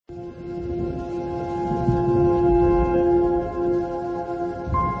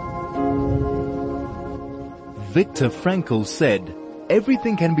Viktor Frankl said,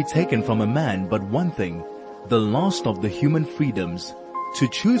 "Everything can be taken from a man but one thing, the last of the human freedoms. To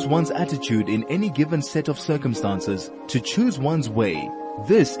choose one's attitude in any given set of circumstances, to choose one's way."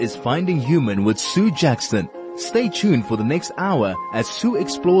 This is Finding Human with Sue Jackson. Stay tuned for the next hour as Sue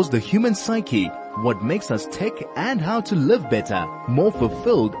explores the human psyche, what makes us tick, and how to live better, more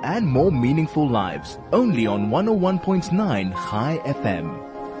fulfilled and more meaningful lives. Only on 101.9 High FM.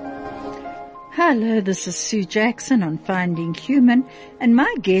 Hello, this is Sue Jackson on Finding Human, and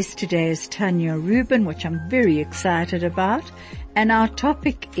my guest today is Tanya Rubin, which I'm very excited about, and our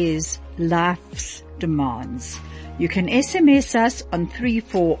topic is life's demands. You can SMS us on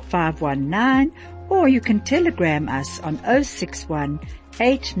 34519, or you can telegram us on 061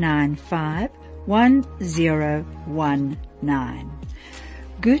 895 1019.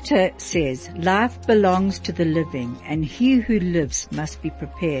 Goethe says, life belongs to the living, and he who lives must be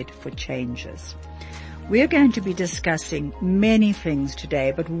prepared for changes. We're going to be discussing many things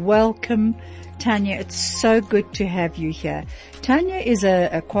today, but welcome, Tanya. It's so good to have you here. Tanya is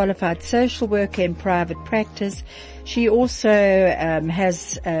a qualified social worker in private practice. She also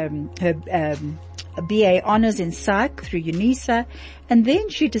has her a BA Honours in Psych through UNISA, and then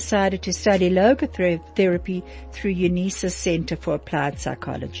she decided to study logotherapy through UNISA's Center for Applied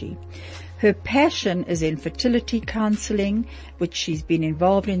Psychology. Her passion is in fertility counseling, which she's been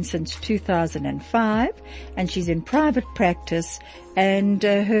involved in since 2005, and she's in private practice, and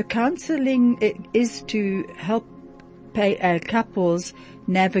her counseling is to help couples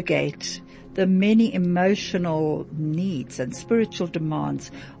navigate the many emotional needs and spiritual demands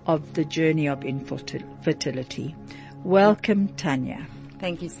of the journey of infertility. Welcome, Tanya.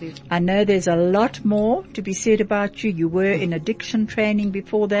 Thank you, Sue. I know there's a lot more to be said about you. You were in addiction training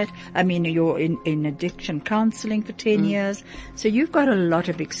before that. I mean, you're in addiction counseling for 10 years. So you've got a lot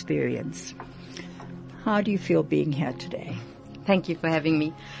of experience. How do you feel being here today? Thank you for having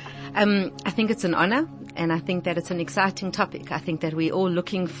me. I think it's an honor, and I think that it's an exciting topic. I think that we're all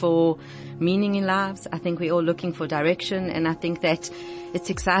looking for meaning in lives. I think we're all looking for direction, and I think that it's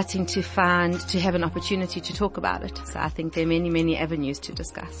exciting to have an opportunity to talk about it. So I think there are many, many avenues to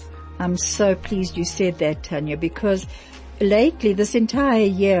discuss. I'm so pleased you said that, Tanya, because lately, this entire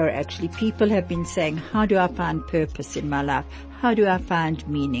year actually, people have been saying, how do I find purpose in my life? How do I find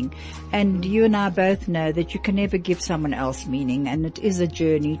meaning? And you and I both know that you can never give someone else meaning, and it is a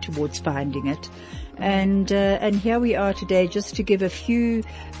journey towards finding it. And here we are today just to give a few,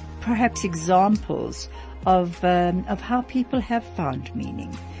 perhaps, examples of how people have found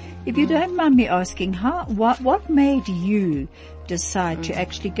meaning. If you don't mind me asking, what made you decide to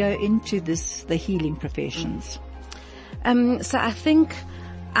actually go into the healing professions? So I think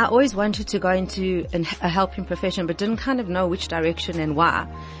I always wanted to go into a helping profession, but didn't kind of know which direction and why.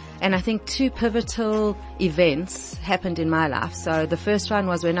 And I think two pivotal events happened in my life. So the first one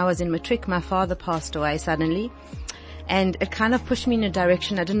was when I was in matric, my father passed away suddenly, and it kind of pushed me in a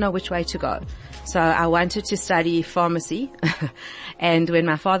direction I didn't know which way to go. So I wanted to study pharmacy, and when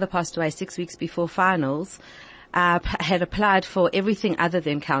my father passed away 6 weeks before finals, I had applied for everything other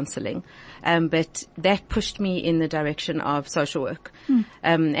than counseling, but that pushed me in the direction of social work.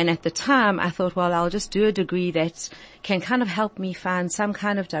 And at the time, I thought, well, I'll just do a degree that can kind of help me find some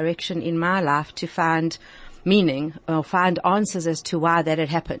kind of direction in my life to find meaning or find answers as to why that had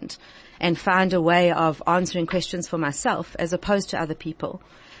happened, and find a way of answering questions for myself as opposed to other people.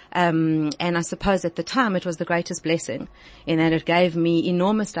 And I suppose at the time it was the greatest blessing in that it gave me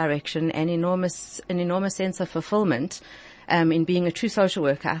enormous direction and an enormous sense of fulfillment, in being a true social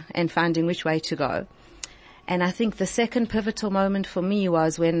worker and finding which way to go. And I think the second pivotal moment for me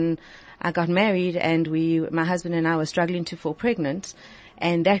was when I got married and my husband and I were struggling to fall pregnant.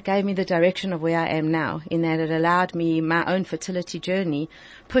 And that gave me the direction of where I am now, in that it allowed me, my own fertility journey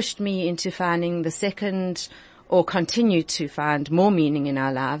pushed me into finding the second, or continue to find more meaning in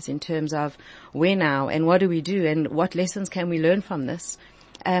our lives in terms of where now and what do we do and what lessons can we learn from this.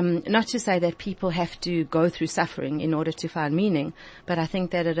 Not to say that people have to go through suffering in order to find meaning, but I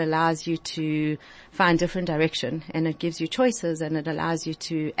think that it allows you to find different direction, and it gives you choices, and it allows you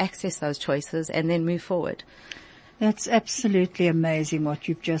to access those choices and then move forward. That's absolutely amazing what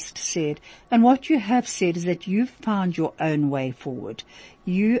you've just said. And what you have said is that you've found your own way forward.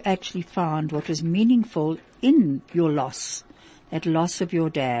 You actually found what was meaningful in your loss, that loss of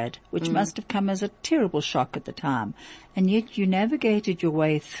your dad, which must have come as a terrible shock at the time. And yet you navigated your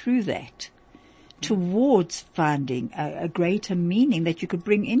way through that towards finding a greater meaning that you could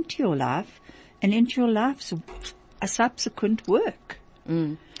bring into your life and into your life's a subsequent work.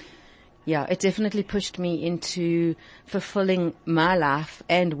 Yeah, it definitely pushed me into fulfilling my life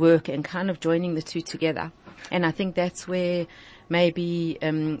and work and kind of joining the two together. And I think that's where maybe,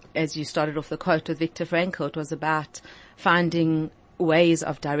 as you started off the quote with Viktor Frankl, it was about finding ways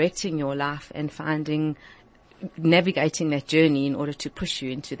of directing your life and navigating that journey in order to push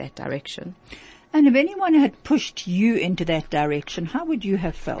you into that direction. And if anyone had pushed you into that direction, how would you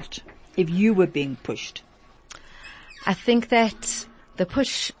have felt if you were being pushed? I think that the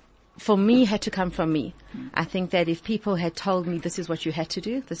push for me had to come from me. I think that if people had told me this is what you had to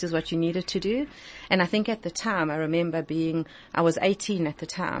do, this is what you needed to do. And I think at the time, I remember I was 18 at the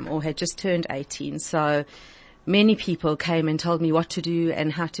time, or had just turned 18. So many people came and told me what to do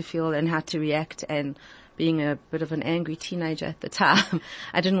and how to feel and how to react. And being a bit of an angry teenager at the time,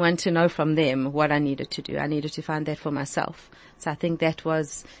 I didn't want to know from them what I needed to do. I needed to find that for myself. So I think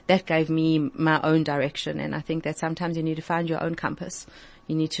that gave me my own direction. And I think that sometimes you need to find your own compass.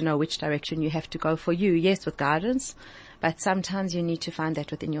 You need to know which direction you have to go for you. Yes, with guidance, but sometimes you need to find that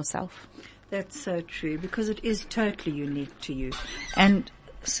within yourself. That's so true, because it is totally unique to you. And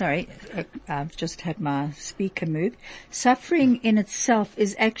sorry, I've just had my speaker moved. Suffering in itself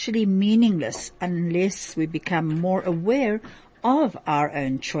is actually meaningless unless we become more aware of our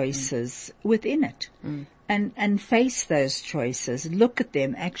own choices within it. And face those choices, look at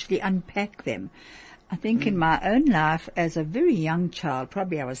them, actually unpack them. I think in my own life, as a very young child,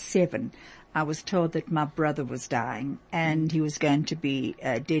 probably I was 7, I was told that my brother was dying and he was going to be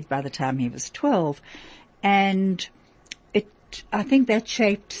dead by the time he was 12. And I think that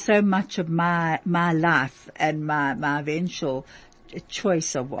shaped so much of my life and my eventual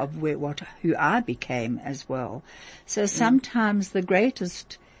choice of who I became as well. So sometimes the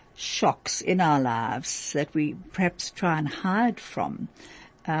greatest shocks in our lives that we perhaps try and hide from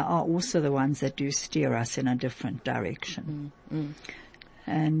are also the ones that do steer us in a different direction.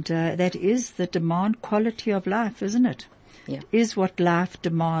 And that is the demand quality of life, isn't it? Yeah. Is what life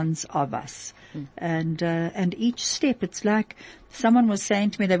demands of us. And each step, it's like someone was saying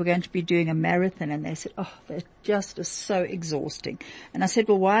to me they were going to be doing a marathon, and they said, oh, that just is so exhausting. And I said,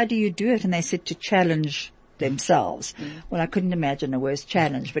 well, why do you do it? And they said, to challenge themselves. Well, I couldn't imagine a worse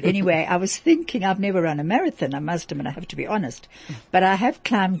challenge. But anyway, I was thinking, I've never run a marathon, I must admit, I have to be honest. But I have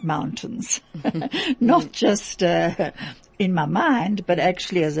climbed mountains, not just in my mind, but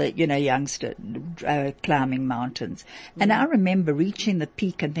actually as a, youngster, climbing mountains. And I remember reaching the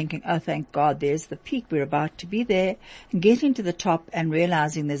peak and thinking, oh, thank God, there's the peak. We're about to be there, and getting to the top and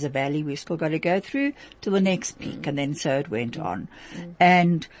realizing there's a valley we've still got to go through to the next peak. And then so it went on.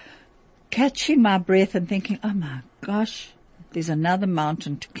 And catching my breath and thinking, oh my gosh, there's another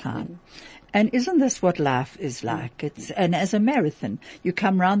mountain to climb. And isn't this what life is like? And as a marathon, you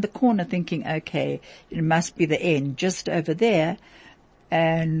come round the corner thinking, okay, it must be the end just over there.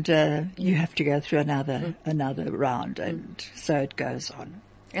 And, you have to go through another round. And so it goes on.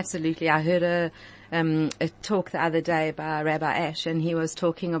 Absolutely. I heard a talk the other day by Rabbi Ash, and he was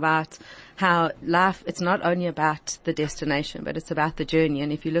talking about how life, it's not only about the destination, but it's about the journey.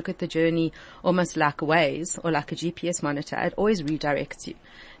 And if you look at the journey almost like Waze or like a GPS monitor, it always redirects you.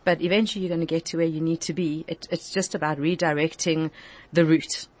 But eventually you're going to get to where you need to be. It's just about redirecting the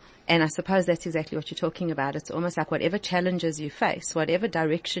route. And I suppose that's exactly what you're talking about. It's almost like whatever challenges you face, whatever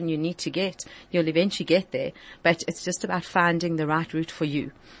direction you need to get, you'll eventually get there. But it's just about finding the right route for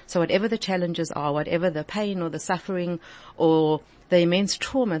you. So whatever the challenges are, whatever the pain or the suffering or the immense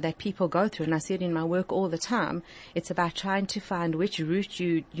trauma that people go through, and I see it in my work all the time, it's about trying to find which route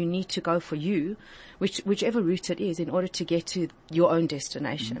you need to go for you, whichever route it is, in order to get to your own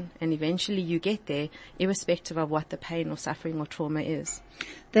destination. And eventually you get there, irrespective of what the pain or suffering or trauma is.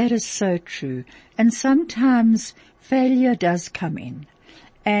 That is so true. And sometimes failure does come in.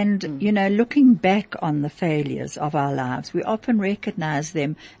 And, looking back on the failures of our lives, we often recognize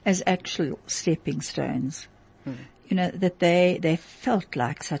them as actual stepping stones. That they felt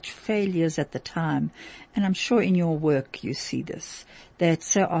like such failures at the time. And I'm sure in your work you see this, that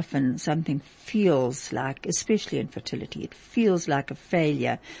so often something feels like, especially in fertility, it feels like a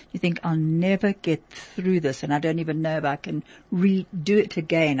failure. You think, I'll never get through this, and I don't even know if I can redo it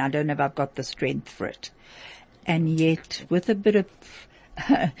again. I don't know if I've got the strength for it. And yet, with a bit of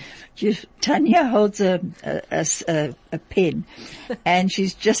Tanya holds a pen, and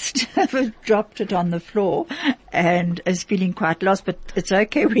she's just dropped it on the floor and is feeling quite lost, but it's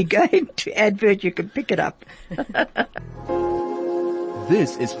okay. We're going to advert. You can pick it up.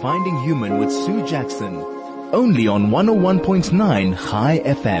 This is Finding Human with Sue Jackson, only on 101.9 High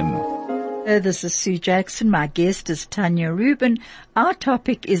FM. This is Sue Jackson. My guest is Tanya Rubin. Our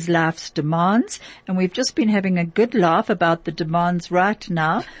topic is life's demands, and we've just been having a good laugh about the demands right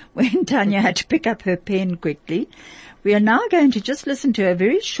now when Tanya had to pick up her pen quickly. We are now going to just listen to a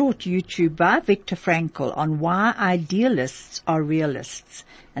very short YouTube by Viktor Frankl on why idealists are realists,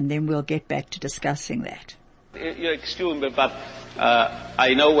 and then we'll get back to discussing that. You excuse me, but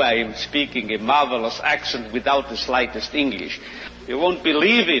I know I am speaking a marvelous accent without the slightest English. You won't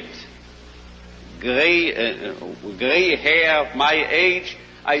believe it. Gray hair, my age.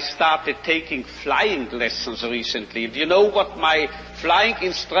 I started taking flying lessons recently. Do you know what my flying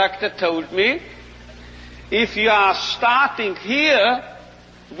instructor told me? If you are starting here,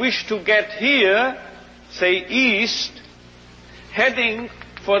 wish to get here, say east, heading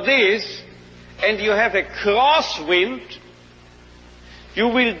for this, and you have a crosswind, you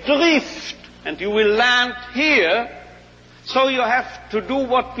will drift and you will land here. So you have to do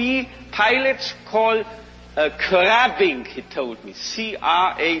what we pilots call crabbing, he told me.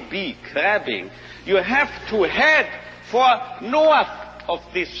 C-R-A-B, crabbing. You have to head for north of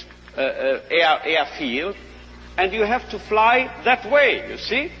this airfield, and you have to fly that way, you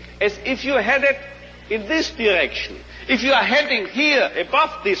see, as if you headed in this direction. If you are heading here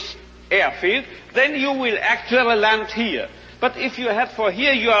above this airfield, then you will actually land here. But if you head for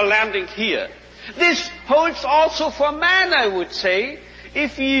here, you are landing here. This holds also for man, I would say.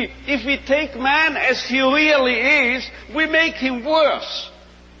 If we take man as he really is, we make him worse.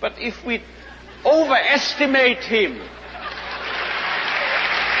 But if we overestimate him,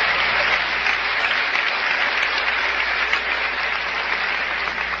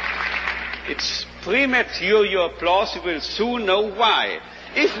 it's premature, your applause, you will soon know why.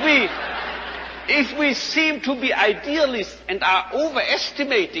 If we seem to be idealists and are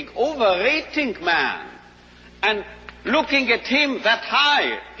overestimating, overrating man, and looking at him that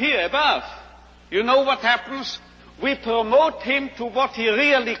high, here above, you know what happens? We promote him to what he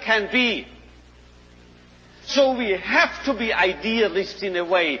really can be. So we have to be idealists in a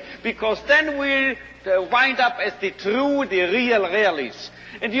way, because then we'll wind up as the true, the real realists.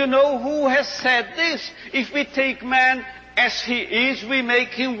 And you know who has said this? If we take man as he is, we make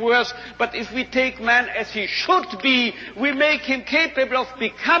him worse. But if we take man as he should be, we make him capable of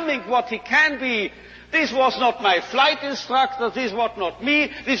becoming what he can be. This was not my flight instructor, this was not me,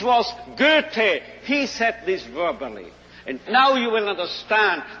 this was Goethe. He said this verbally. And now you will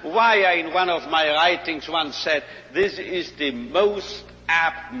understand why I, in one of my writings, once said, this is the most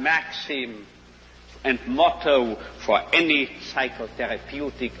apt maxim and motto for any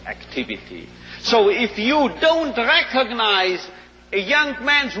psychotherapeutic activity. So if you don't recognize a young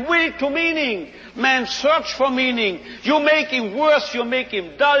man's will to meaning, man's search for meaning, you make him worse, you make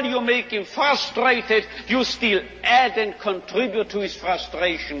him dull, you make him frustrated, you still add and contribute to his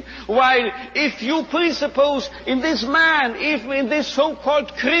frustration. While if you presuppose in this man, even in this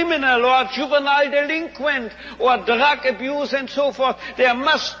so-called criminal or juvenile delinquent or drug abuse and so forth, there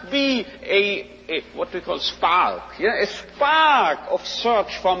must be a what we call spark, a spark of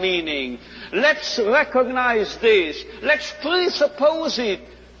search for meaning. Let's recognize this. Let's presuppose it.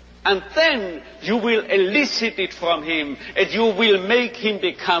 And then you will elicit it from him, and you will make him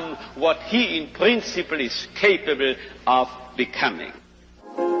become what he in principle is capable of becoming.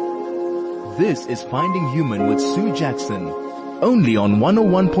 This is Finding Human with Sue Jackson, only on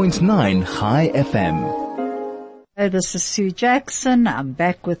 101.9 High FM. This is Sue Jackson. I'm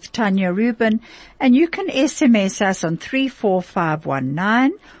back with Tanya Rubin, and you can SMS us on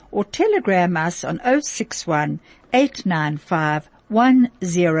 34519 or telegram us on 061 895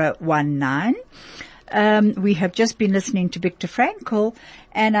 1019. We have just been listening to Viktor Frankl,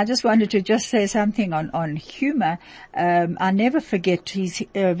 and I just wanted to just say something on humor. I'll never forget,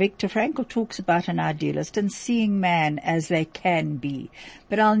 Viktor Frankl talks about an idealist and seeing man as they can be.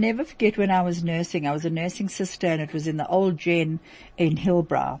 But I'll never forget when I was nursing. I was a nursing sister, and it was in the old gen in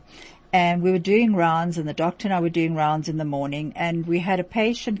Hillbrow. And we were doing rounds, and the doctor and I were doing rounds in the morning, and we had a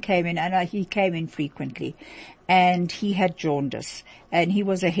patient came in, and he came in frequently, and he had jaundice, and he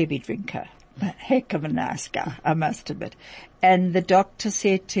was a heavy drinker. A heck of a nice guy, I must admit. And the doctor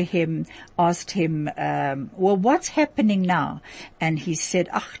said to him, asked him, well, what's happening now? And he said,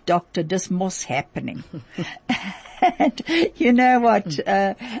 ach, doctor, this muss happening. And you know what,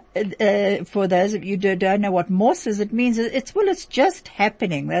 for those of you who don't know what muss is, it means it's just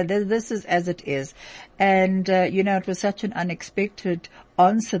happening. This is as it is. And, it was such an unexpected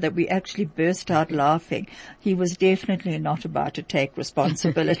answer that we actually burst out laughing. He was definitely not about to take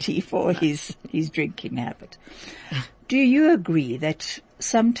responsibility for his drinking habit. Do you agree that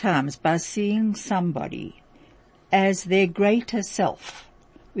sometimes by seeing somebody as their greater self,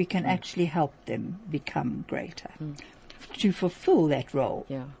 we can actually help them become greater, to fulfill that role.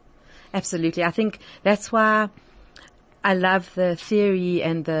 Yeah, absolutely. I think that's why I love the theory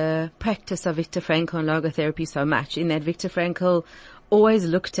and the practice of Viktor Frankl and logotherapy so much, in that Viktor Frankl always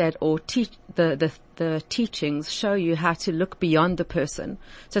looked at, or teach the teachings show you how to look beyond the person.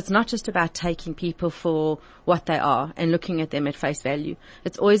 So it's not just about taking people for what they are and looking at them at face value.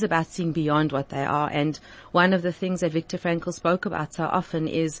 It's always about seeing beyond what they are. And one of the things that Viktor Frankl spoke about so often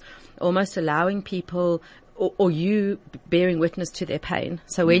is almost allowing people, or you bearing witness to their pain.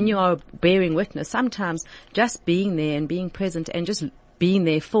 So when you are bearing witness, sometimes just being there and being present and just being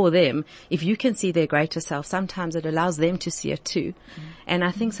there for them, if you can see their greater self, sometimes it allows them to see it too. And I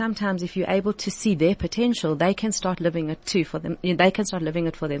think sometimes if you're able to see their potential, they can start living it too for them. They can start living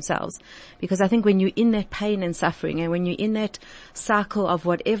it for themselves. Because I think when you're in that pain and suffering, and when you're in that cycle of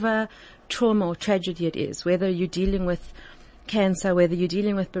whatever trauma or tragedy it is, whether you're dealing with cancer, whether you're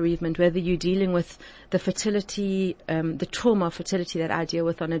dealing with bereavement, whether you're dealing with the fertility, the trauma of fertility that I deal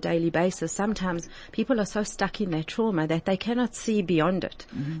with on a daily basis, sometimes people are so stuck in their trauma that they cannot see beyond it.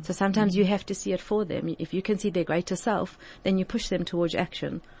 So sometimes you have to see it for them. If you can see their greater self, then you push them towards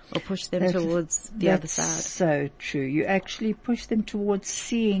action, or push them towards the other side. That's so true. You actually push them towards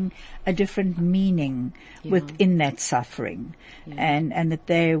seeing a different meaning within that suffering, and that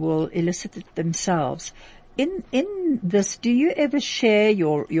they will elicit it themselves. In this, do you ever share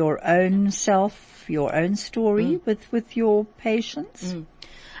your own self, your own story with your patients?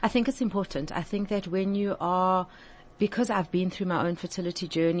 I think it's important. I think that when you are, because I've been through my own fertility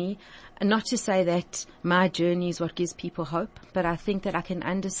journey, and not to say that my journey is what gives people hope, but I think that I can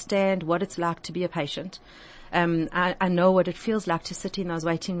understand what it's like to be a patient. I know what it feels like to sit in those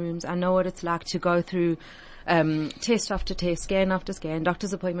waiting rooms. I know what it's like to go through test after test, scan after scan,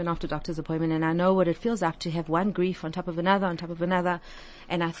 doctor's appointment after doctor's appointment, and I know what it feels like to have one grief on top of another, on top of another.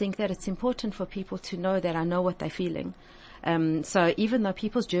 And I think that it's important for people to know that I know what they're feeling. So even though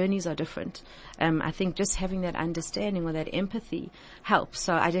people's journeys are different, I think just having that understanding or that empathy helps.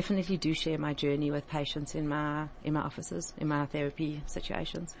 So I definitely do share my journey with patients in my offices, in my therapy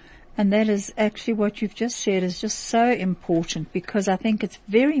situations. And that is actually what you've just said is just so important, because I think it's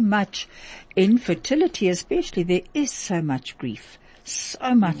very much in fertility especially, there is so much grief,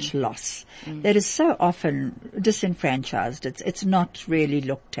 so much loss that is so often disenfranchised. It's not really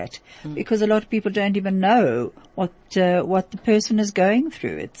looked at because a lot of people don't even know what the person is going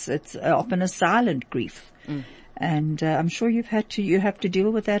through. It's often a silent grief. And I'm sure you have to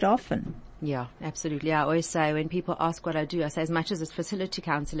deal with that often. Yeah, absolutely. I always say when people ask what I do, I say as much as it's fertility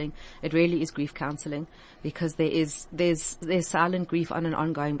counseling, it really is grief counseling, because there's silent grief on an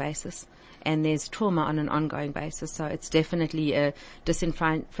ongoing basis, and there's trauma on an ongoing basis. So it's definitely a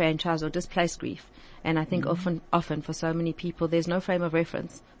disenfranchised or displaced grief. And I think often for so many people, there's no frame of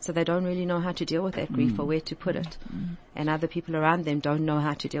reference, so they don't really know how to deal with that grief or where to put it. And other people around them don't know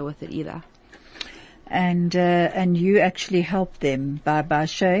how to deal with it either. And you actually help them by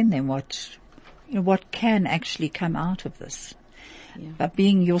showing them what can actually come out of this, by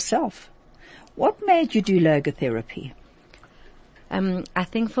being yourself. What made you do logotherapy? I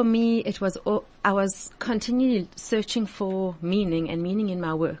think for me I was continually searching for meaning in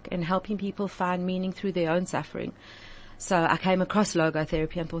my work, and helping people find meaning through their own suffering. So I came across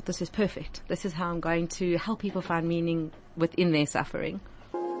logotherapy and thought, this is perfect. This is how I'm going to help people find meaning within their suffering.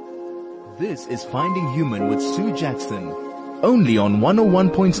 This is Finding Human with Sue Jackson, only on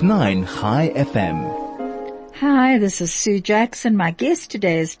 101.9 High FM. Hi, this is Sue Jackson. My guest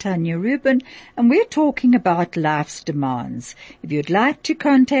today is Tanya Rubin, and we're talking about life's demands. If you'd like to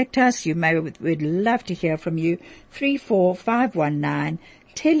contact us, we'd love to hear from you. 34519,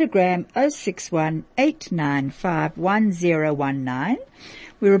 Telegram 061-895-1019.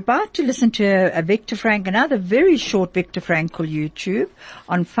 We're about to listen to a Viktor Frankl, another very short Viktor Frankl YouTube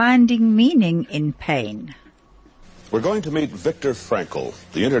on finding meaning in pain. We're going to meet Viktor Frankl,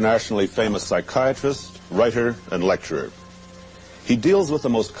 the internationally famous psychiatrist, writer, and lecturer. He deals with the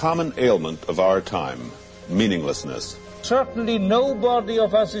most common ailment of our time, meaninglessness. Certainly nobody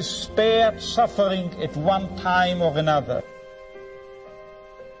of us is spared suffering at one time or another.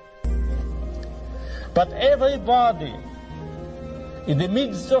 But everybody, in the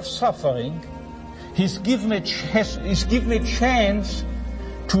midst of suffering, is given a chance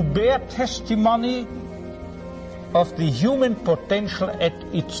to bear testimony of the human potential at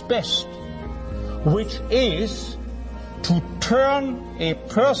its best, which is to turn a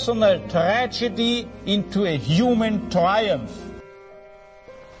personal tragedy into a human triumph.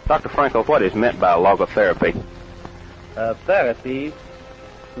 Dr. Frankl, what is meant by logotherapy? Therapy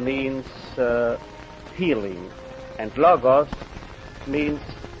means healing, and logos means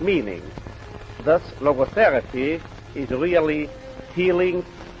meaning. Thus, logotherapy is really healing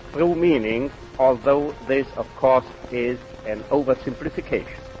through meaning, although this, of course, is an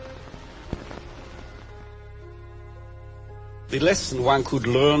oversimplification. The lesson one could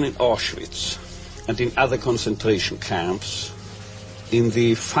learn in Auschwitz and in other concentration camps in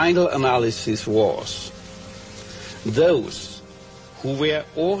the final analysis was those who were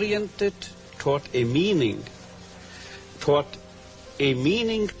oriented toward a meaning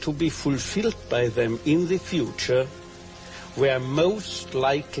to be fulfilled by them in the future were most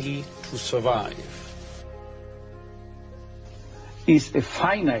likely to survive. Is a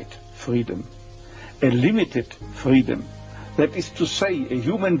finite freedom, a limited freedom. That is to say, a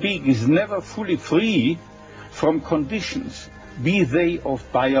human being is never fully free from conditions, be they of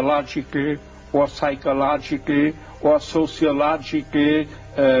biological or psychological or sociological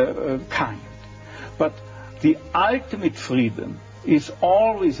kind. But the ultimate freedom is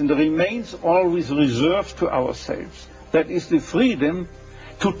always and remains always reserved to ourselves. That is the freedom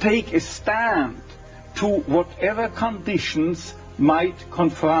to take a stand to whatever conditions might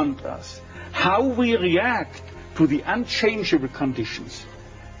confront us. How we react to the unchangeable conditions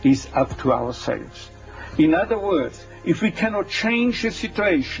is up to ourselves. In other words, if we cannot change the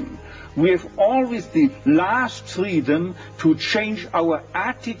situation, we have always the last freedom to change our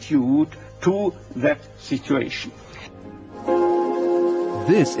attitude to that situation.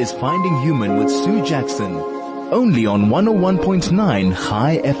 This is Finding Human with Sue Jackson, only on 101.9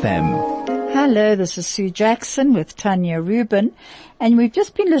 High FM. Hello, this is Sue Jackson with Tanya Rubin, and we've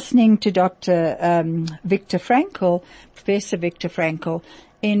just been listening to Dr. Viktor Frankl, Professor Viktor Frankl,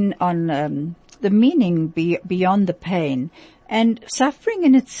 on the meaning beyond the pain. And suffering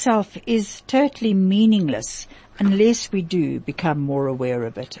in itself is totally meaningless unless we do become more aware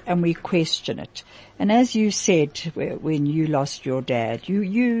of it and we question it. And as you said, when you lost your dad,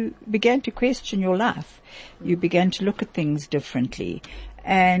 you began to question your life. You began to look at things differently.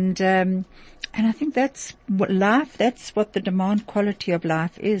 And I think that's what life, that's what the demand quality of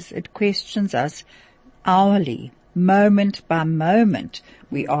life is. It questions us hourly, moment by moment.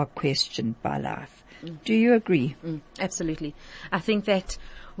 We are questioned by life. Do you agree? Absolutely. I think that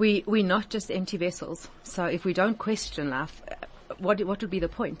we're not just empty vessels. So if we don't question life, what would be the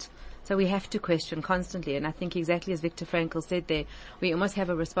point? So we have to question constantly. And I think exactly as Viktor Frankl said there, we almost have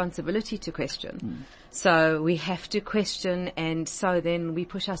a responsibility to question. So we have to question, and so then we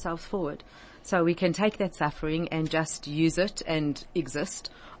push ourselves forward. So we can take that suffering and just use it and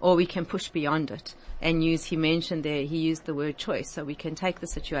exist, or we can push beyond it and use, he used the word choice. So we can take the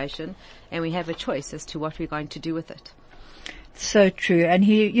situation and we have a choice as to what we're going to do with it. So true. And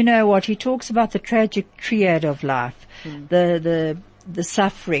he talks about the tragic triad of life, the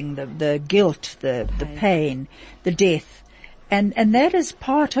suffering, the guilt, the pain, the death. And that is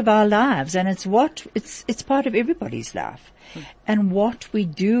part of our lives, and it's part of everybody's life. And what we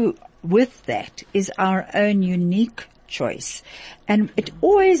do with that is our own unique choice. And it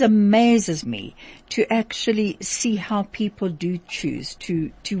always amazes me to actually see how people do choose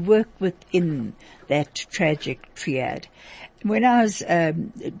to work within that tragic triad. When I was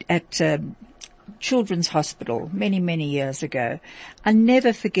at Children's Hospital many years ago, I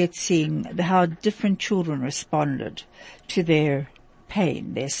never forget seeing how different children responded to their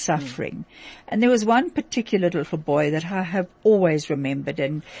pain, their suffering. And there was one particular little boy that I have always remembered,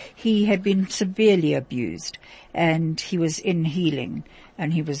 and he had been severely abused, and he was in healing,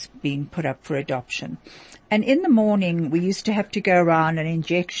 and he was being put up for adoption. And in the morning, we used to have to go around, and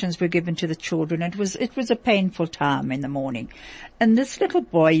injections were given to the children. It was a painful time in the morning. And this little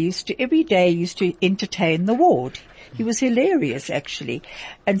boy every day entertain the ward. He was hilarious, actually.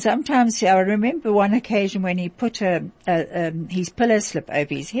 And sometimes I remember one occasion when he put his pillow slip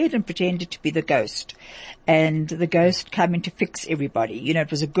over his head and pretended to be the ghost. And the ghost coming to fix everybody. It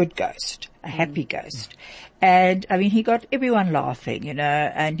was a good ghost, a happy ghost. And, he got everyone laughing,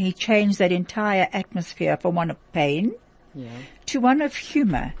 and he changed that entire atmosphere from one of pain to one of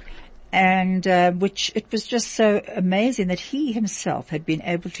humor. And which it was just so amazing that he himself had been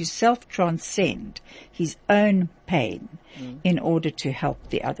able to self-transcend his own pain in order to help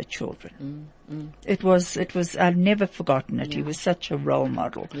the other children. It was I've never forgotten it. He was such a role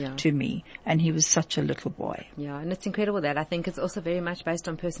model to me, and he was such a little boy. Yeah, and it's incredible that. I think it's also very much based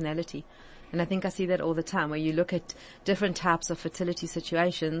on personality. And I think I see that all the time, where you look at different types of fertility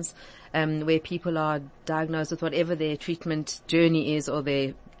situations, where people are diagnosed with whatever their treatment journey is, or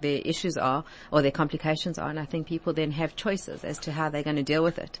their issues are, or their complications are. And I think people then have choices as to how they're going to deal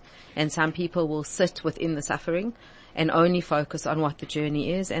with it. And some people will sit within the suffering and only focus on what the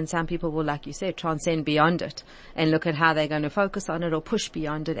journey is. And some people will, like you said, transcend beyond it and look at how they're going to focus on it or push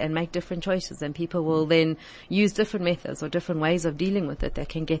beyond it and make different choices. And people will then use different methods or different ways of dealing with it that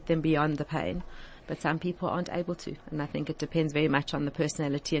can get them beyond the pain. But some people aren't able to. And I think it depends very much on the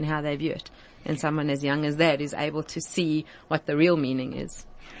personality and how they view it. And someone as young as that is able to see what the real meaning is.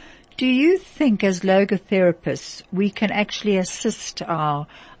 Do you think as logotherapists we can actually assist our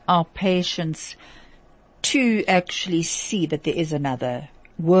patients to actually see that there is another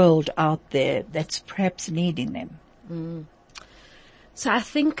world out there that's perhaps needing them? So I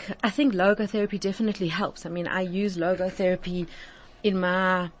think logotherapy definitely helps. I mean, I use logotherapy in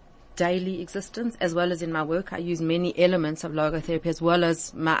my daily existence as well as in my work. I use many elements of logotherapy as well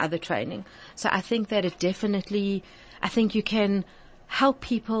as my other training. So I think that I think you can help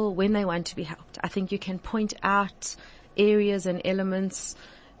people when they want to be helped. I think you can point out areas and elements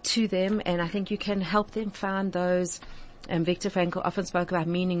to them, and I think you can help them find those. Viktor Frankl often spoke about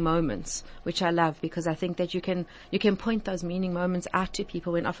meaning moments, which I love, because I think that you can point those meaning moments out to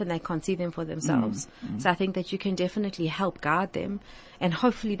people when often they can't see them for themselves. So I think that you can definitely help guide them, and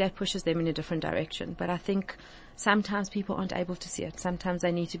hopefully that pushes them in a different direction. But I think sometimes people aren't able to see it. Sometimes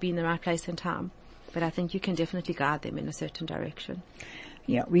they need to be in the right place and time. But I think you can definitely guide them in a certain direction.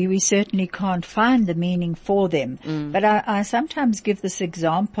 Yeah, we certainly can't find the meaning for them. But I sometimes give this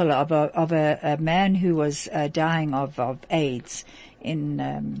example of a man who was dying of AIDS in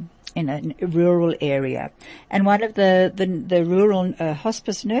a rural area, and one of the rural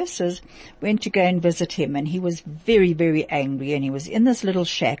hospice nurses went to go and visit him, and he was very, very angry, and he was in this little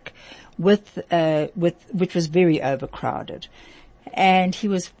shack which was very overcrowded, and he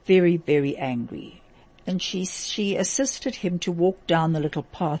was very, very angry. And she assisted him to walk down the little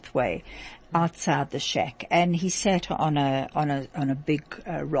pathway outside the shack, and he sat on a big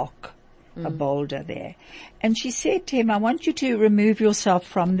rock, a boulder there. And she said to him, I want you to remove yourself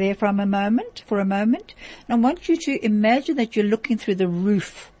from there for a moment, and I want you to imagine that you're looking through the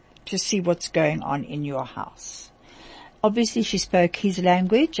roof to see what's going on in your house. Obviously she spoke his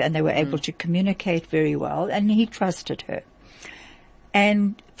language, and they were able to communicate very well, and he trusted her.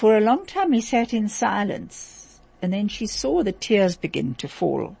 And for a long time he sat in silence, and then she saw the tears begin to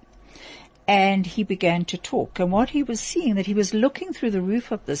fall, and he began to talk. And what he was seeing, that he was looking through the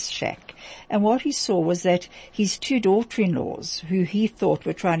roof of this shack, and what he saw was that his two daughter-in-laws, who he thought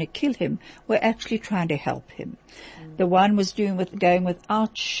were trying to kill him, were actually trying to help him. The one was going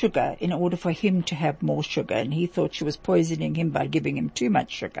without sugar in order for him to have more sugar, and he thought she was poisoning him by giving him too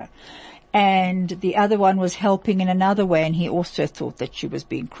much sugar. And the other one was helping in another way, and he also thought that she was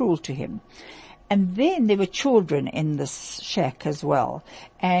being cruel to him. And then there were children in this shack as well,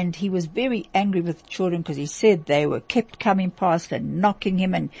 and he was very angry with the children because he said they were kept coming past and knocking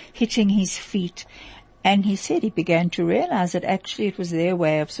him and hitting his feet. And he said he began to realize that actually it was their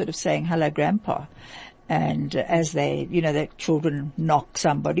way of sort of saying, hello, Grandpa. And as they, the children knock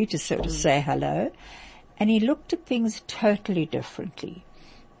somebody to sort of say hello. And he looked at things totally differently.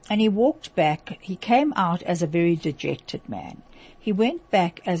 And he walked back. He came out as a very dejected man. He went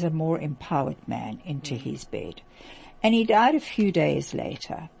back as a more empowered man into his bed. And he died a few days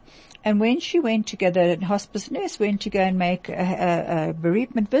later. And when she went to go, the hospice nurse went to go and make a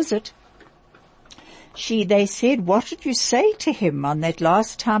bereavement visit, they said, what did you say to him on that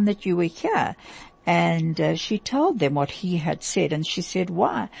last time that you were here? And she told them what he had said, and she said,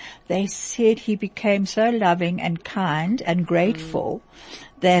 why? They said he became so loving and kind and grateful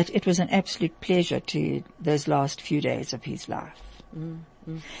that it was an absolute pleasure to those last few days of his life.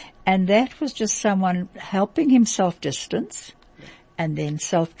 And that was just someone helping him self-distance and then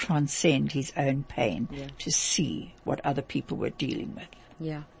self-transcend his own pain to see what other people were dealing with.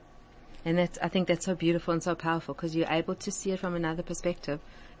 Yeah. And I think that's so beautiful and so powerful, because you're able to see it from another perspective,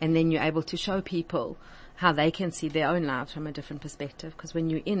 and then you're able to show people how they can see their own lives from a different perspective. Because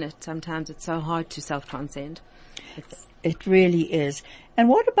when you're in it, sometimes it's so hard to self-transcend. It really is. And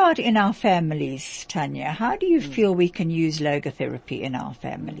what about in our families, Tanya? How do you feel we can use logotherapy in our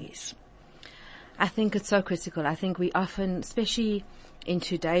families? I think it's so critical. I think we often, especially in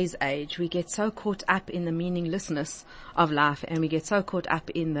today's age, we get so caught up in the meaninglessness of life, and we get so caught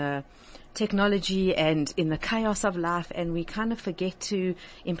up in the technology and in the chaos of life, and we kind of forget to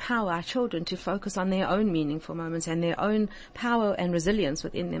empower our children to focus on their own meaningful moments and their own power and resilience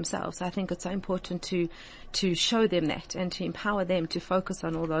within themselves. I think it's so important to show them that and to empower them to focus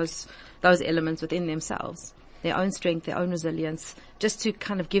on all those elements within themselves, their own strength, their own resilience, just to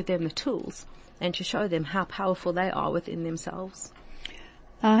kind of give them the tools and to show them how powerful they are within themselves.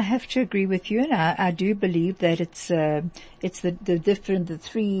 I have to agree with you, and I do believe that it's the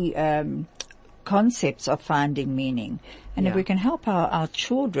three concepts of finding meaning. And if Yeah. we can help our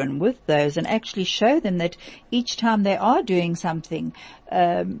children with those and actually show them that each time they are doing something,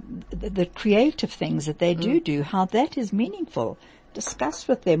 the creative things that they do, how that is meaningful. Discuss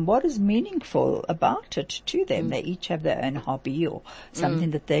with them what is meaningful about it to them. They each have their own hobby or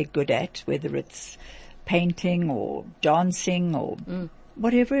something that they're good at, whether it's painting or dancing or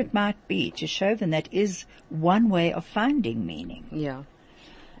whatever it might be, to show them that is one way of finding meaning. Yeah.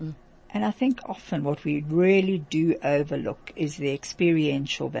 And I think often what we really do overlook is the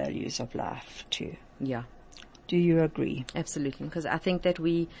experiential values of life too. Yeah. Do you agree? Absolutely. Because I think that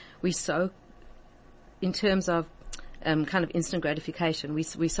we so, in terms of kind of instant gratification,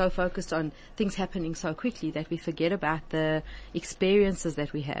 we're so focused on things happening so quickly that we forget about the experiences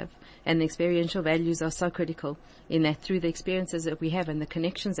that we have. And the experiential values are so critical in that through the experiences that we have and the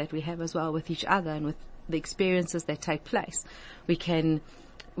connections that we have as well with each other and with the experiences that take place, we can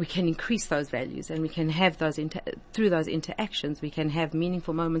increase those values, and we can have those through those interactions, we can have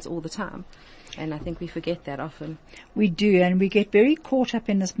meaningful moments all the time. And I think we forget that often. We do, and we get very caught up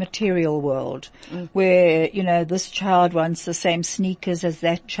in this material world where, this child wants the same sneakers as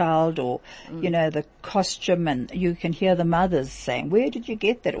that child, or, the costume, and you can hear the mothers saying, where did you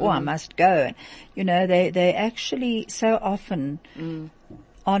get that? Oh, I must go. And, they actually so often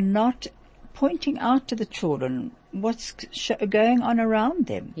are not pointing out to the children what's going on around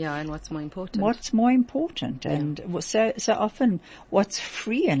them. Yeah, and what's more important. What's more important. Yeah. And so often what's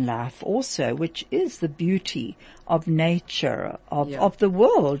free in life also, which is the beauty of nature, of the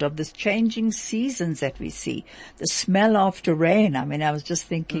world, of this changing seasons that we see. The smell after rain. I mean, I was just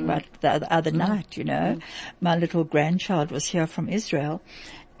thinking about the other night, my little grandchild was here from Israel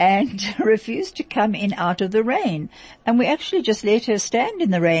and refused to come in out of the rain. And we actually just let her stand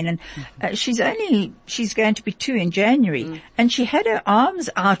in the rain. And she's going to be 2 in January. And she had her arms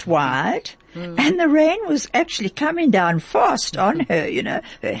out wide. And the rain was actually coming down fast on her,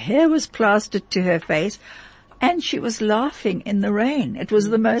 Her hair was plastered to her face. And she was laughing in the rain. It was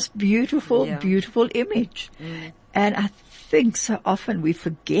the most beautiful, beautiful image. And I think so often we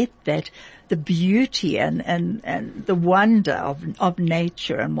forget that the beauty and the wonder of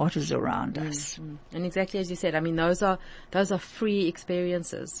nature and what is around us. And exactly as you said, I mean, those are free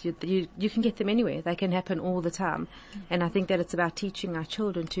experiences. You can get them anywhere. They can happen all the time. And I think that it's about teaching our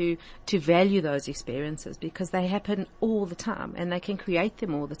children to value those experiences, because they happen all the time and they can create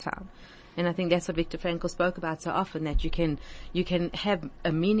them all the time. And I think that's what Viktor Frankl spoke about so often, that you can have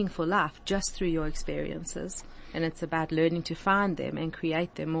a meaningful life just through your experiences. And it's about learning to find them and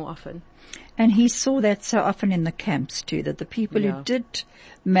create them more often. And he saw that so often in the camps too, that the people who did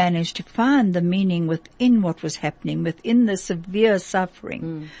manage to find the meaning within what was happening, within the severe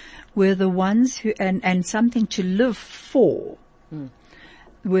suffering, were the ones who, and something to live for,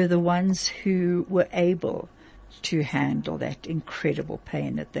 were the ones who were able to handle that incredible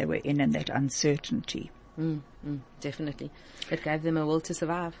pain that they were in and that uncertainty. Definitely. It gave them a will to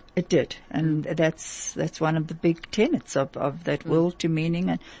survive. It did. And that's one of the big tenets of that will to meaning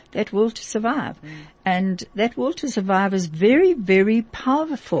and that will to survive. And that will to survive is very, very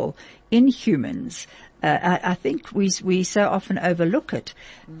powerful in humans. I think we so often overlook it.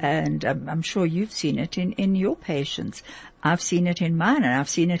 And I'm sure you've seen it in your patients. I've seen it in mine, and I've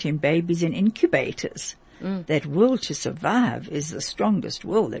seen it in babies in incubators. That will to survive is the strongest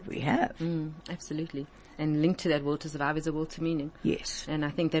will that we have. Absolutely. And linked to that will to survive is a will to meaning. Yes. And I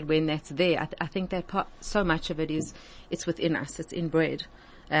think that when that's there, I think that so much of it it's within us, it's inbred.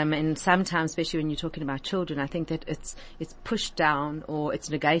 And sometimes, especially when you're talking about children, I think that it's pushed down or it's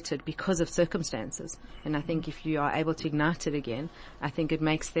negated because of circumstances. And I think if you are able to ignite it again, I think it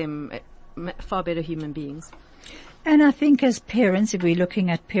makes them far better human beings. And I think as parents, if we're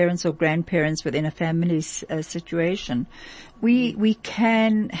looking at parents or grandparents within a family situation, we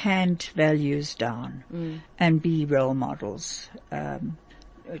can hand values down and be role models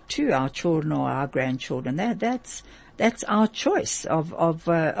to our children or our grandchildren. That's our choice of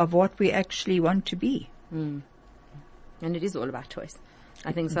what we actually want to be. And it is all about choice.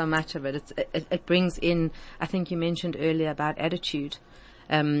 I think so much of it it brings in. I think you mentioned earlier about attitude.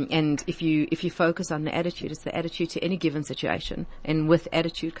 And if you focus on the attitude, it's the attitude to any given situation. And with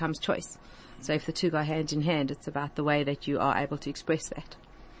attitude comes choice. So if the two go hand in hand, it's about the way that you are able to express that.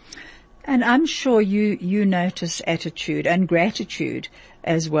 And I'm sure you notice attitude and gratitude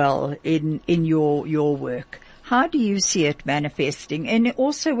as well in your work. How do you see it manifesting? And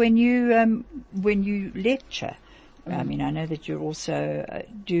also when you lecture, I mean, I know that you also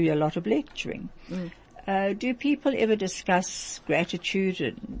do a lot of lecturing. Do people ever discuss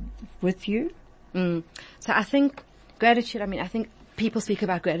gratitude with you? So I think gratitude, I think people speak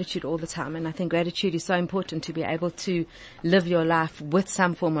about gratitude all the time, and I think gratitude is so important to be able to live your life with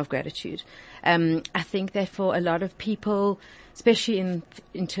some form of gratitude. I think that for a lot of people, especially in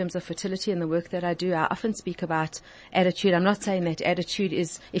terms of fertility and the work that I do, I often speak about attitude. I'm not saying that attitude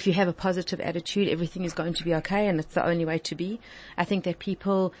is, if you have a positive attitude, everything is going to be okay and it's the only way to be. I think that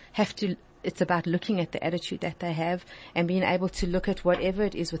people have to, it's about looking at the attitude that they have and being able to look at whatever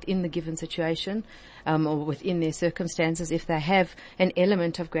it is within the given situation, or within their circumstances. If they have an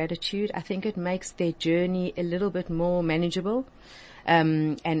element of gratitude, I think it makes their journey a little bit more manageable.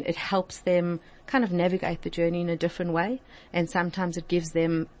 And it helps them kind of navigate the journey in a different way. And sometimes it gives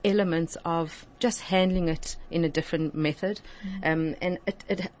them elements of just handling it in a different method. And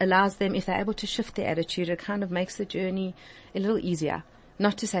it allows them, if they're able to shift their attitude, it kind of makes the journey a little easier.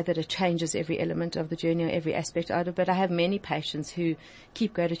 Not to say that it changes every element of the journey or every aspect of it, but I have many patients who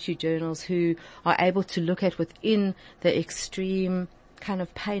keep gratitude journals who are able to look at within the extreme kind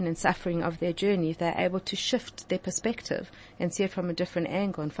of pain and suffering of their journey. If they're able to shift their perspective and see it from a different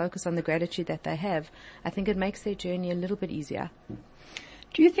angle and focus on the gratitude that they have, I think it makes their journey a little bit easier.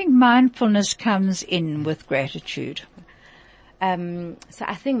 Do you think mindfulness comes in with gratitude? So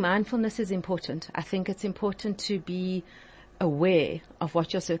I think mindfulness is important. I think it's important to be aware of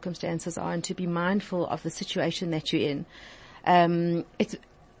what your circumstances are and to be mindful of the situation that you're in. It's,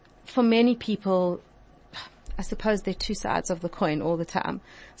 for many people, I suppose there are two sides of the coin all the time.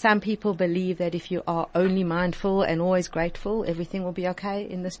 Some people believe that if you are only mindful and always grateful, everything will be okay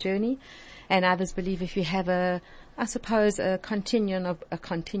in this journey. And others believe if you have a continuum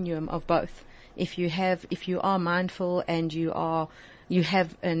of both. If you are mindful and you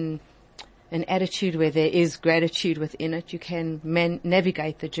have an attitude where there is gratitude within it, you can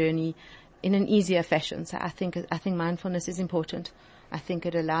navigate the journey in an easier fashion. So I think mindfulness is important. I think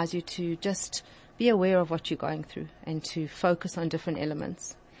it allows you to just be aware of what you're going through and to focus on different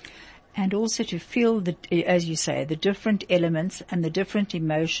elements. And also to feel as you say, the different elements and the different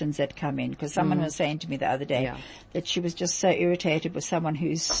emotions that come in. Because someone was saying to me the other day that she was just so irritated with someone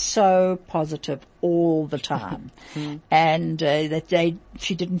who's so positive all the time. And that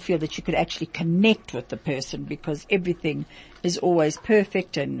she didn't feel that she could actually connect with the person because everything is always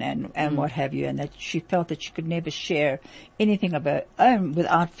perfect and what have you. And that she felt that she could never share anything of her own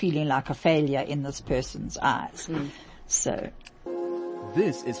without feeling like a failure in this person's eyes. So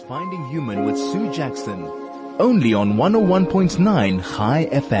this is Finding Human with Sue Jackson, only on 101.9 High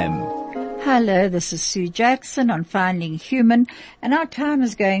FM. Hello, this is Sue Jackson on Finding Human, and our time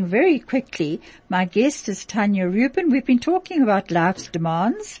is going very quickly. My guest is Tanya Rubin. We've been talking about life's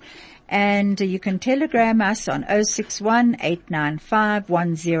demands, and you can telegram us on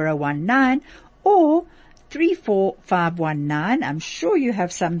 061-895-1019 or 34519. I'm sure you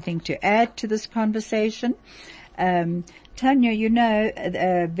have something to add to this conversation. Tanya, you know,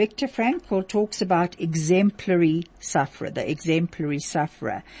 Viktor Frankl talks about the exemplary sufferer.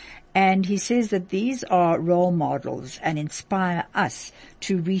 And he says that these are role models and inspire us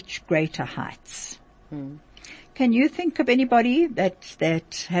to reach greater heights. Can you think of anybody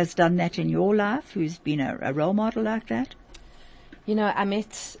that has done that in your life, who's been a role model like that? You know, I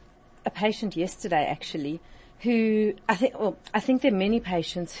met a patient yesterday actually who I think there are many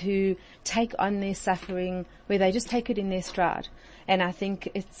patients who take on their suffering where they just take it in their stride. And I think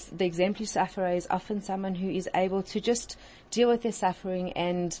it's the exemplary sufferer is often someone who is able to just deal with their suffering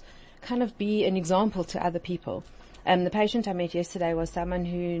and kind of be an example to other people. The patient I met yesterday was someone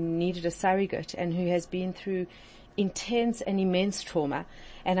who needed a surrogate and who has been through intense and immense trauma.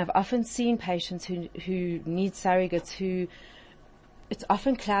 And I've often seen patients who need surrogates who it's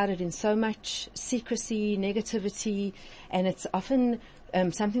often clouded in so much secrecy, negativity, and it's often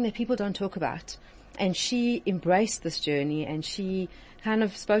something that people don't talk about. And she embraced this journey, and she kind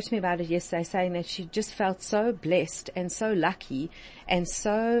of spoke to me about it yesterday, saying that she just felt so blessed and so lucky and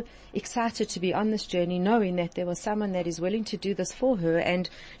so excited to be on this journey, knowing that there was someone that is willing to do this for her, and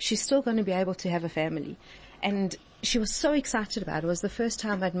she's still going to be able to have a family. And she was so excited about it. It was the first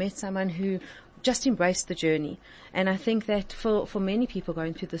time I'd met someone who just embrace the journey. And I think that for many people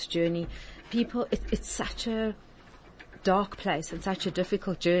going through this journey, it's such a dark place and such a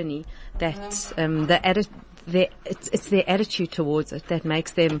difficult journey that it's their attitude towards it that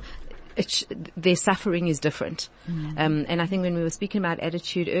makes them their suffering is different. And I think when we were speaking about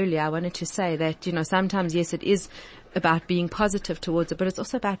attitude earlier, I wanted to say that, you know, sometimes, yes, it is about being positive towards it, but it's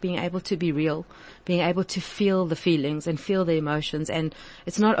also about being able to be real, being able to feel the feelings and feel the emotions. And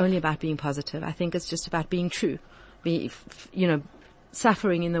it's not only about being positive. I think it's just about being true,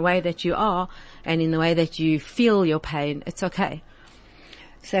 suffering in the way that you are and in the way that you feel your pain. It's okay.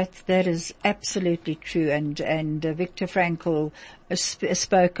 That is absolutely true. And Viktor Frankl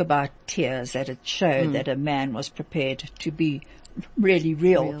spoke about tears, that it showed that a man was prepared to be really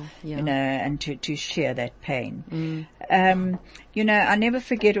real, yeah. and to share that pain. I never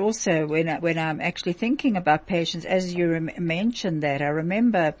forget also when I'm actually thinking about patients, as you mentioned that, I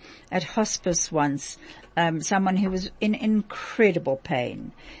remember at hospice once, someone who was in incredible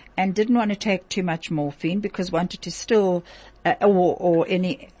pain and didn't want to take too much morphine because wanted to still, or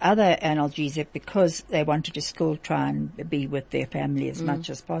any other analgesic because they wanted to still try and be with their family as much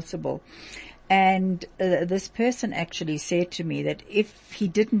as possible. And this person actually said to me that if he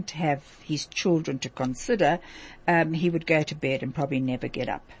didn't have his children to consider, he would go to bed and probably never get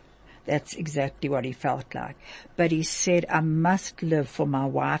up. That's exactly what he felt like. But he said, I must live for my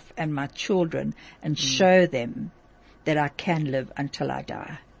wife and my children and show them that I can live until I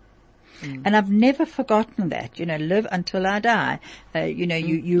die. And I've never forgotten that, live until I die.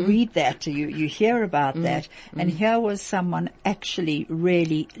 You read that, you hear about that, and here was someone actually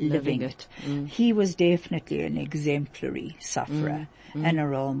really living it. He was definitely an exemplary sufferer and a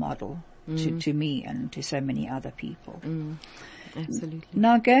role model to me and to so many other people. Absolutely.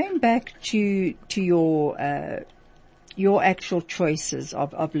 Now going back to your actual choices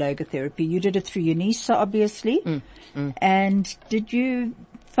of logotherapy, you did it through UNISA, obviously, and did you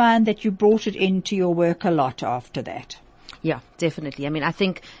find that you brought it into your work a lot after that? Yeah, definitely. I mean, I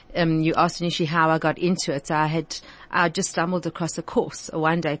think, you asked Nishi how I got into it. So I just stumbled across a course, a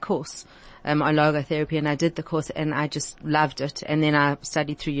 1-day course, on logotherapy, and I did the course and I just loved it. And then I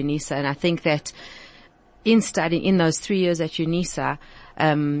studied through UNISA, and I think that in studying in those 3 years at UNISA,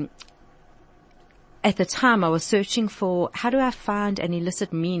 at the time I was searching for how do I find an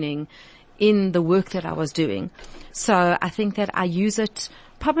illicit meaning in the work that I was doing. So I think that I use it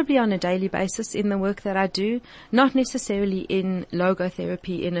probably on a daily basis in the work that I do, not necessarily in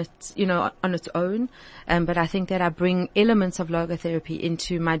logotherapy in its, on its own, but I think that I bring elements of logotherapy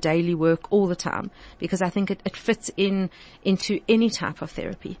into my daily work all the time because I think it fits into any type of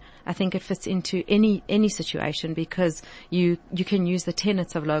therapy. I think it fits into any situation because you can use the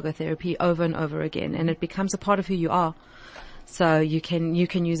tenets of logotherapy over and over again, and it becomes a part of who you are. So you can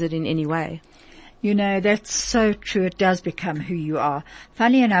use it in any way. That's so true. It does become who you are.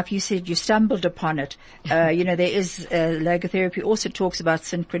 Funny enough, you said you stumbled upon it. There is, logotherapy also talks about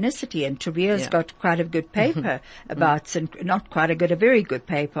synchronicity, and Tobia's got quite a good paper about, not quite a good, a very good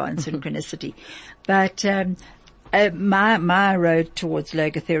paper on synchronicity. But, my road towards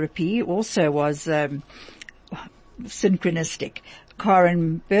logotherapy also was, synchronistic.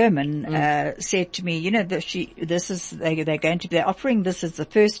 Karen Berman said to me, they're offering this as the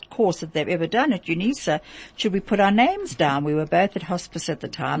first course that they've ever done at UNISA. Should we put our names down? We were both at hospice at the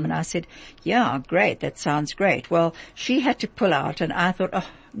time, and I said, yeah, great, that sounds great. Well, she had to pull out, and I thought,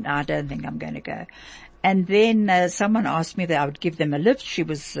 no, I don't think I'm going to go. And then someone asked me that I would give them a lift. She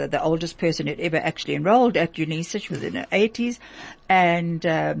was the oldest person who'd ever actually enrolled at UNISA. She was in her 80s, and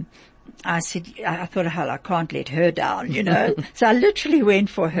I said, I thought, hell, I can't let her down, So I literally went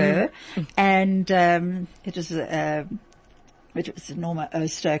for her, and it was Norma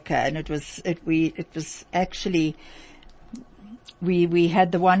Ostoker, and it was actually we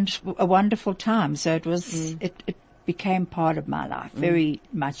had a wonderful time. So it was it became part of my life, very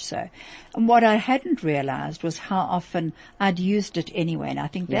much so. And what I hadn't realized was how often I'd used it anyway, and I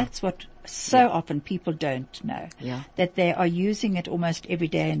think that's what so often people don't know, that they are using it almost every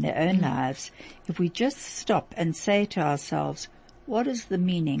day in their own lives. If we just stop and say to ourselves, what is the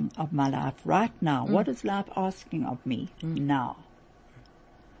meaning of my life right now? What is life asking of me now?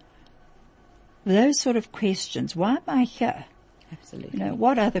 Those sort of questions. Why am I here? Absolutely.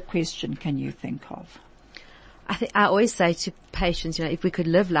 What other question can you think of? I always say to patients, if we could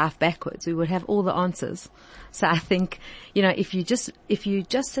live life backwards, we would have all the answers. So I think, if you just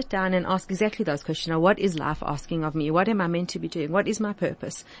sit down and ask exactly those questions, what is life asking of me? What am I meant to be doing? What is my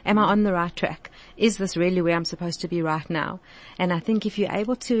purpose? Am I on the right track? Is this really where I'm supposed to be right now? And I think if you're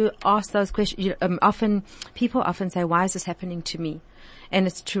able to ask those questions, people often say, why is this happening to me? And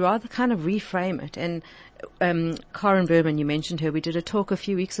it's to rather kind of reframe it. And Karen Berman, you mentioned her, we did a talk a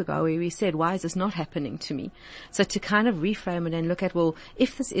few weeks ago where we said, why is this not happening to me? So to kind of reframe it and look at, well,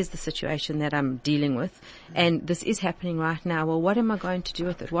 if this is the situation that I'm dealing with and this is happening right now, well, what am I going to do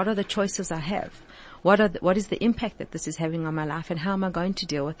with it? What are the choices I have? What is the impact that this is having on my life, and how am I going to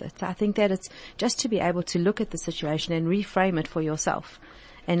deal with it? So I think that it's just to be able to look at the situation and reframe it for yourself.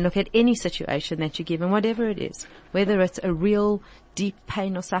 And look at any situation that you're given, whatever it is, whether it's a real deep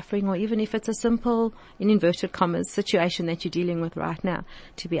pain or suffering, or even if it's a simple, in inverted commas, situation that you're dealing with right now,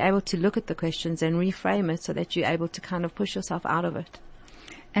 to be able to look at the questions and reframe it so that you're able to kind of push yourself out of it.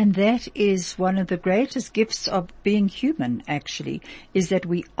 And that is one of the greatest gifts of being human, actually, is that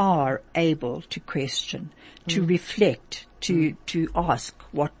we are able to question, to reflect, to ask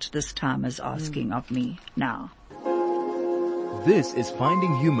what this time is asking of me now. This is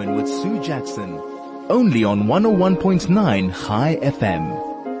Finding Human with Sue Jackson, only on 101.9 High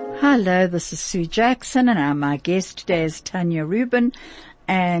FM. Hello, this is Sue Jackson, and my guest today is Tanya Rubin.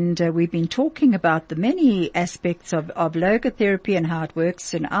 And we've been talking about the many aspects of logotherapy and how it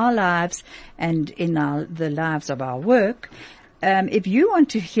works in our lives and in the lives of our work. If you want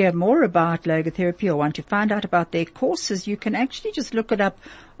to hear more about logotherapy or want to find out about their courses, you can actually just look it up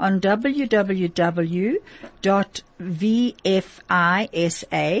on www.vfisa,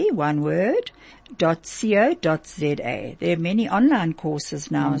 one word, .co.za. There are many online courses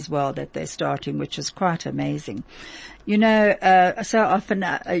now as well that they're starting, which is quite amazing. You know, so often,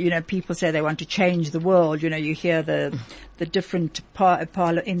 people say they want to change the world. You know, you hear the different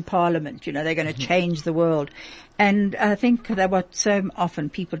in Parliament, they're going to change the world. And I think that what so often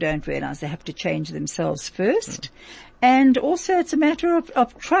people don't realize, they have to change themselves first. And also it's a matter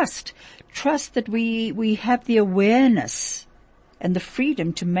of trust. Trust that we have the awareness and the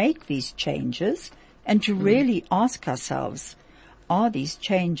freedom to make these changes and to really ask ourselves, are these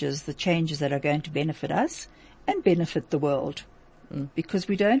changes the changes that are going to benefit us and benefit the world? Because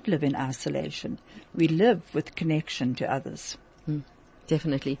we don't live in isolation. We live with connection to others.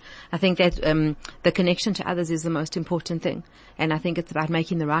 Definitely. I think that the connection to others is the most important thing. And I think it's about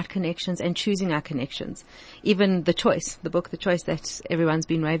making the right connections and choosing our connections. Even The Choice, the book The Choice that everyone's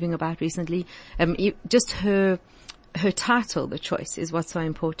been raving about recently, just her title, The Choice, is what's so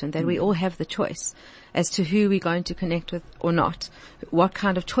important, that we all have the choice as to who we're going to connect with or not, what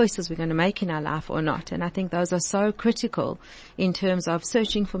kind of choices we're going to make in our life or not. And I think those are so critical in terms of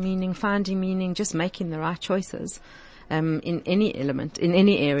searching for meaning, finding meaning, just making the right choices in any element, in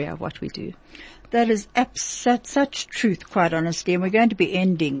any area of what we do. That is such truth, quite honestly, and we're going to be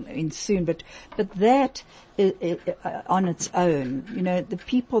ending in soon, but that is, on its own, the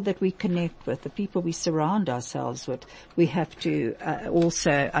people that we connect with, the people we surround ourselves with, we have to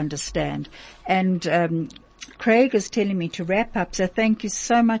also understand. And Craig is telling me to wrap up, so thank you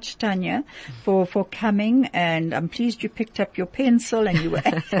so much, Tanya, for coming, and I'm pleased you picked up your pencil and you were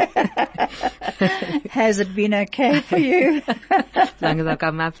Has it been okay for you? As long as I've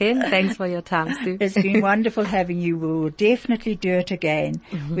got my pen. Thanks for your time, Sue. It's been wonderful having you. We will definitely do it again.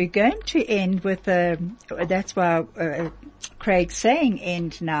 We're going to end with that's why Craig's saying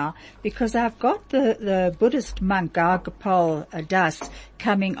end now, because I've got the Buddhist monk Gopal Das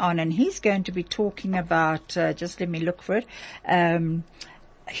coming on, and he's going to be talking about, just let me look for it,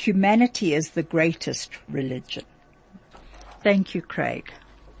 humanity is the greatest religion. Thank you, Craig.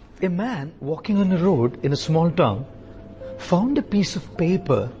 A man walking on a road in a small town found a piece of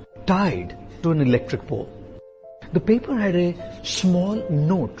paper tied to an electric pole. The paper had a small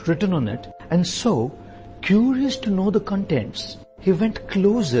note written on it, and so, curious to know the contents, he went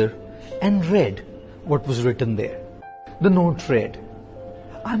closer and read what was written there. The note read,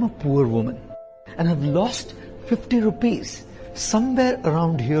 "I'm a poor woman and have lost 50 rupees somewhere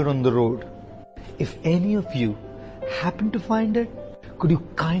around here on the road. If any of you happen to find it, could you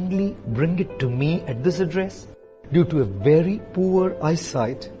kindly bring it to me at this address? Due to a very poor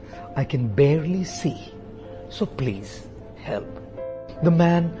eyesight, I can barely see. So please help." The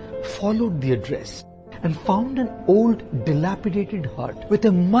man followed the address and found an old dilapidated hut with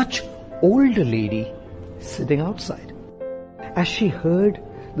a much older lady sitting outside. As she heard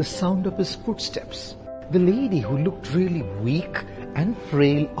the sound of his footsteps, the lady, who looked really weak and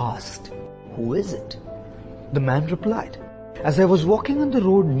frail, asked, "Who is it?" The man replied, "As I was walking on the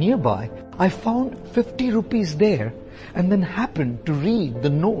road nearby, I found 50 rupees there and then happened to read the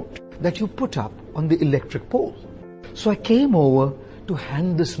note that you put up on the electric pole. So I came over to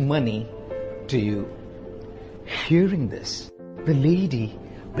hand this money to you." Hearing this, the lady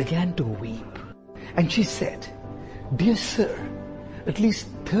began to weep, and she said, "Dear sir, at least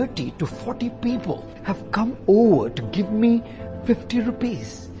 30 to 40 people have come over to give me 50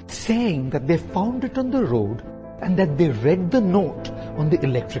 rupees, saying that they found it on the road and that they read the note on the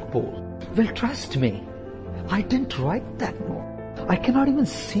electric pole. Well, trust me, I didn't write that note. I cannot even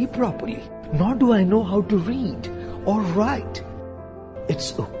see properly, nor do I know how to read or write."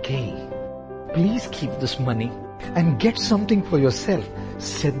 "It's okay. Please keep this money and get something for yourself,"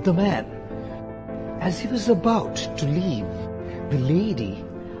 said the man. As he was about to leave, the lady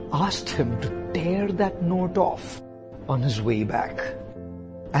asked him to tear that note off on his way back.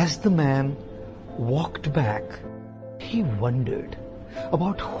 As the man walked back, he wondered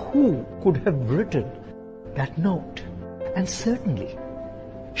about who could have written that note. And certainly,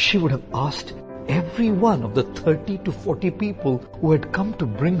 she would have asked every one of the 30 to 40 people who had come to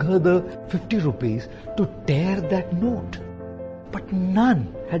bring her the 50 rupees to tear that note. But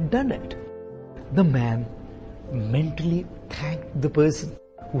none had done it. The man mentally thanked the person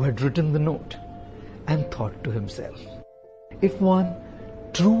who had written the note and thought to himself, if one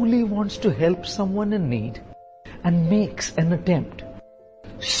truly wants to help someone in need and makes an attempt,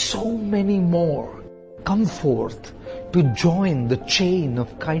 so many more come forth to join the chain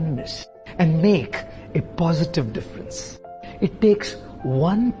of kindness and make a positive difference. It takes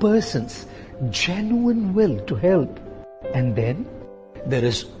one person's genuine will to help, and then there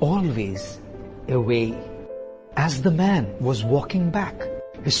is always a way. As the man was walking back,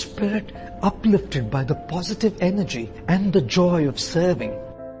 his spirit uplifted by the positive energy and the joy of serving,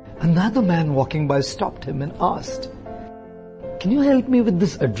 another man walking by stopped him and asked, "Can you help me with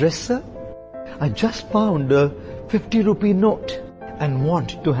this address, sir? I just found a 50 rupee note and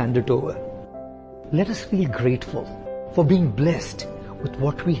want to hand it over." Let us feel grateful for being blessed with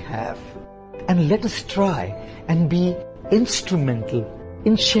what we have, and let us try and be instrumental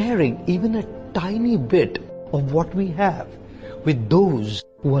in sharing even a tiny bit of what we have with those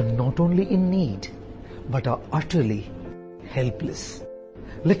who are not only in need but are utterly helpless.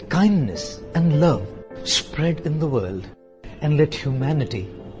 Let kindness and love spread in the world, and let humanity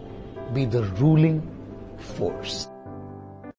be the ruling force.